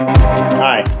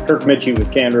Hi, Kirk Mitchie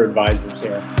with Candor Advisors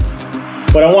here.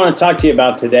 What I want to talk to you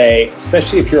about today,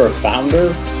 especially if you're a founder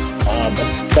of a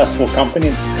successful company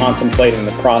that's contemplating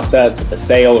the process of a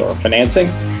sale or financing,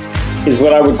 is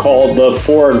what I would call the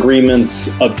 4 agreements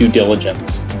of due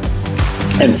diligence.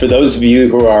 And for those of you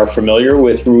who are familiar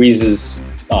with Ruiz's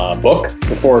book,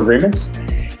 The 4 Agreements,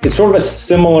 it's sort of a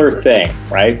similar thing,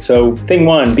 right? So thing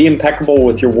 1, be impeccable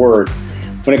with your word.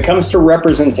 When it comes to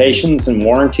representations and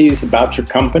warranties about your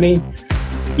company,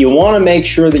 you want to make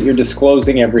sure that you're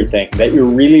disclosing everything, that you're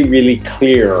really, really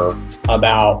clear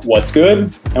about what's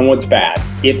good and what's bad.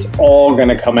 It's all going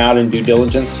to come out in due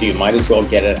diligence, so you might as well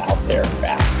get it out there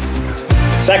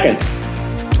fast. Second,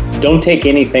 don't take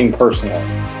anything personally.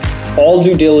 All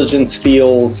due diligence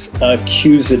feels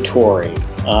accusatory.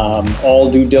 All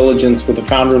due diligence with a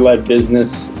founder-led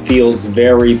business feels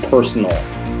very personal.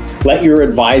 Let your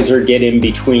advisor get in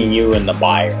between you and the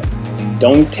buyer.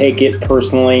 Don't take it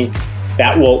personally.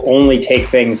 That will only take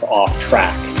things off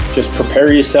track. Just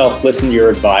prepare yourself, listen to your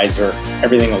advisor.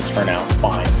 Everything will turn out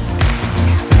fine.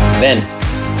 Then,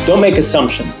 don't make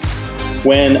assumptions.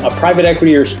 When a private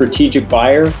equity or strategic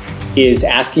buyer is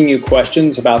asking you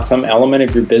questions about some element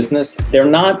of your business, they're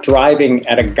not driving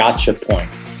at a gotcha point.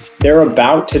 They're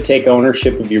about to take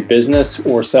ownership of your business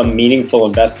or some meaningful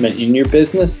investment in your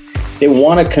business. They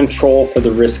want to control for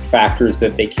the risk factors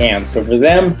that they can. So for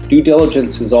them, due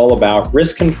diligence is all about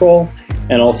risk control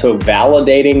and also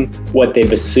validating what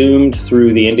they've assumed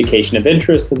through the indication of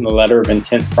interest and the letter of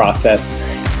intent process.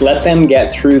 Let them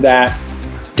get through that.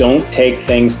 Don't take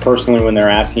things personally when they're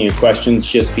asking you questions.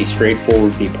 Just be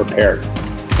straightforward, be prepared.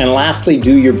 And lastly,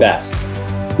 do your best.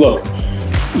 Look,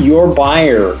 your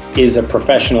buyer is a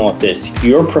professional at this.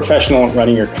 You're a professional at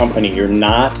running your company. You're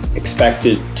not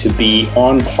expected to be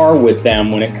on par with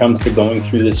them when it comes to going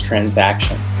through this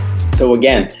transaction. So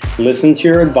again, listen to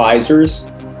your advisors,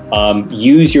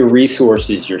 use your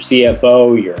resources, your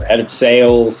CFO, your head of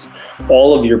sales,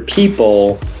 all of your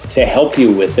people to help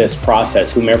you with this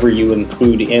process, whomever you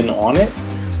include in on it,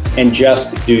 and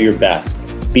just do your best.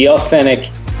 Be authentic,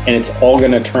 and it's all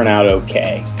going to turn out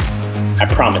okay. I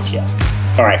promise you.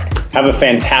 All right, have a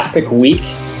fantastic week.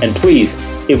 And please,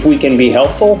 if we can be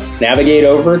helpful, navigate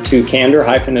over to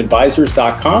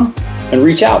candor-advisors.com and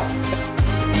reach out.